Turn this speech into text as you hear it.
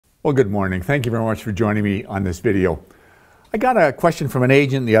Well, good morning. Thank you very much for joining me on this video. I got a question from an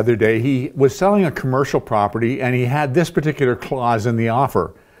agent the other day. He was selling a commercial property and he had this particular clause in the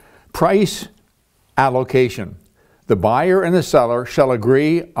offer. Price allocation. The buyer and the seller shall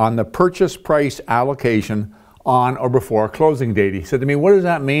agree on the purchase price allocation on or before closing date. He said to me, what does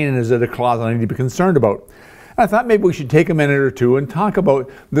that mean, and is it a clause I need to be concerned about? And I thought maybe we should take a minute or two and talk about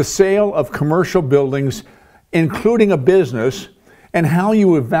the sale of commercial buildings, including a business, and how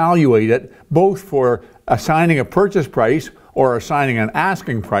you evaluate it, both for assigning a purchase price or assigning an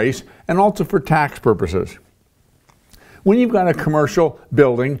asking price, and also for tax purposes. When you've got a commercial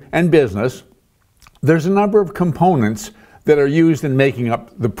building and business, there's a number of components that are used in making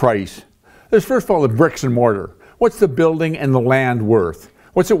up the price. There's first of all the bricks and mortar. What's the building and the land worth?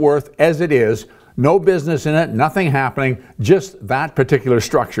 What's it worth as it is? No business in it, nothing happening, just that particular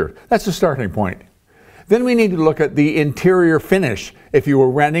structure. That's the starting point. Then we need to look at the interior finish. If you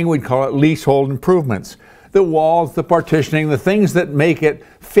were renting, we'd call it leasehold improvements. The walls, the partitioning, the things that make it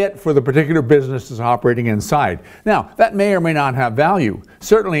fit for the particular business that's operating inside. Now, that may or may not have value.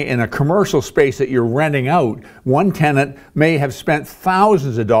 Certainly in a commercial space that you're renting out, one tenant may have spent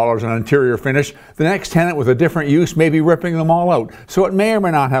thousands of dollars on interior finish. The next tenant with a different use may be ripping them all out. So it may or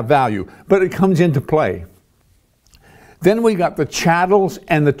may not have value, but it comes into play. Then we got the chattels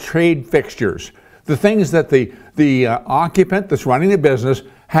and the trade fixtures. The things that the occupant that's running the business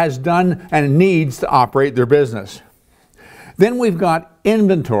has done and needs to operate their business. Then we've got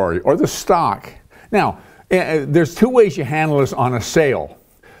inventory or the stock. Now, there's two ways you handle this on a sale.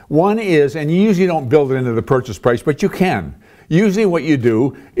 One is, and you usually don't build it into the purchase price, but you can. Usually what you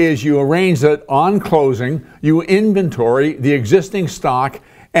do is you arrange that on closing, you inventory the existing stock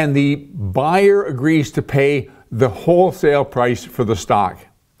and the buyer agrees to pay the wholesale price for the stock.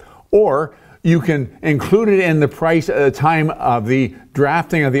 Or you can include it in the price at the time of the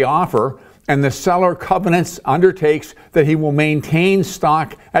drafting of the offer, and the seller covenants, undertakes that he will maintain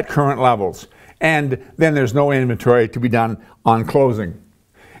stock at current levels. And then there's no inventory to be done on closing.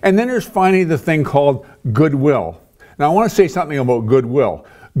 And then there's finally the thing called goodwill. Now I want to say something about goodwill.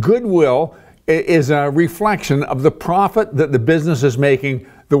 Goodwill is a reflection of the profit that the business is making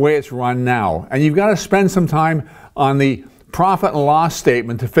the way it's run now. And you've got to spend some time on the profit and loss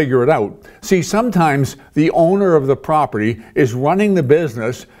statement to figure it out. See, sometimes the owner of the property is running the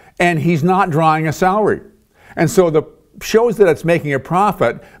business and he's not drawing a salary. And so the shows that it's making a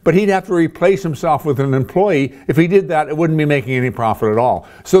profit, but he'd have to replace himself with an employee. If he did that, it wouldn't be making any profit at all.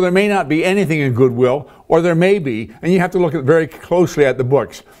 So there may not be anything in goodwill, or there may be, and you have to look very closely at the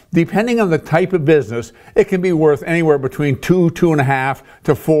books. Depending on the type of business, it can be worth anywhere between 2.5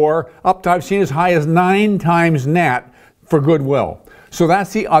 to 4, up to I've seen as high as 9 times net for goodwill. So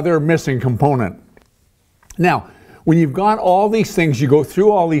that's the other missing component. Now, when you've got all these things, you go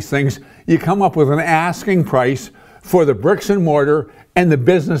through all these things, you come up with an asking price for the bricks and mortar and the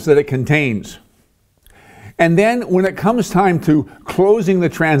business that it contains. And then when it comes time to closing the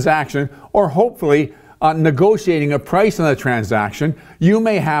transaction, or hopefully negotiating a price on the transaction, you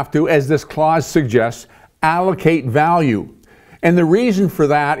may have to, as this clause suggests, allocate value. And the reason for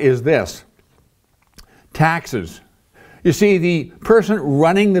that is this: taxes. You see, the person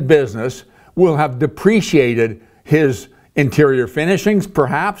running the business will have depreciated his interior finishings,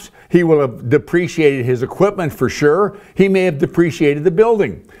 perhaps. He will have depreciated his equipment for sure. He may have depreciated the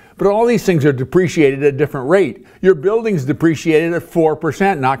building. But all these things are depreciated at a different rate. Your building's depreciated at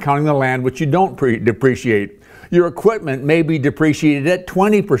 4%, not counting the land, which you don't depreciate. Your equipment may be depreciated at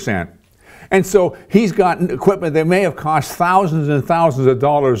 20%. And so he's got equipment that may have cost thousands and thousands of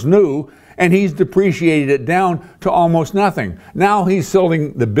dollars new, and he's depreciated it down to almost nothing. Now he's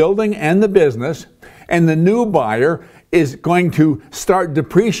selling the building and the business, and the new buyer is going to start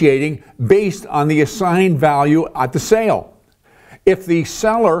depreciating based on the assigned value at the sale. If the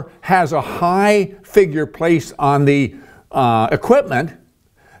seller has a high figure placed on the equipment,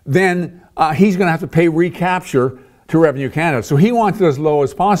 then he's going to have to pay recapture to Revenue Canada. So he wants it as low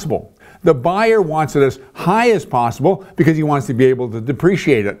as possible. The buyer wants it as high as possible because he wants to be able to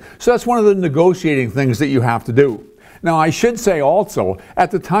depreciate it. So that's one of the negotiating things that you have to do. Now, I should say also,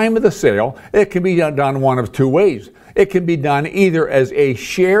 at the time of the sale, it can be done one of two ways. It can be done either as a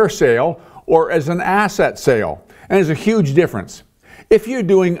share sale or as an asset sale. And there's a huge difference. If you're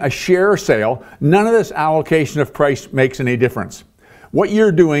doing a share sale, none of this allocation of price makes any difference. what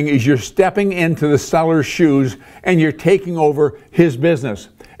you're doing is you're stepping into the seller's shoes and you're taking over his business.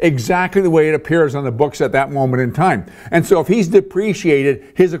 Exactly the way it appears on the books at that moment in time. And so if he's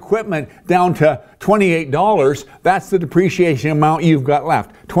depreciated his equipment down to $28, that's the depreciation amount you've got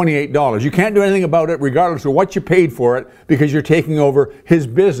left, $28. You can't do anything about it regardless of what you paid for it because you're taking over his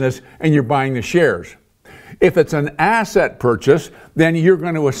business and you're buying the shares. If it's an asset purchase, then you're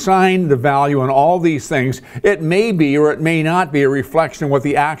going to assign the value on all these things. It may be or it may not be a reflection of what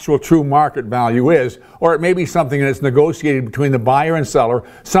the actual true market value is, or it may be something that's negotiated between the buyer and seller,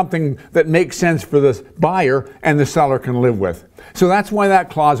 something that makes sense for the buyer and the seller can live with. So that's why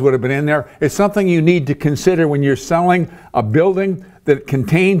that clause would have been in there. It's something you need to consider when you're selling a building that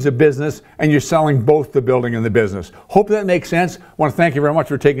contains a business and you're selling both the building and the business. Hope that makes sense. I want to thank you very much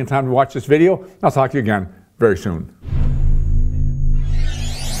for taking time to watch this video. I'll talk to you again very soon.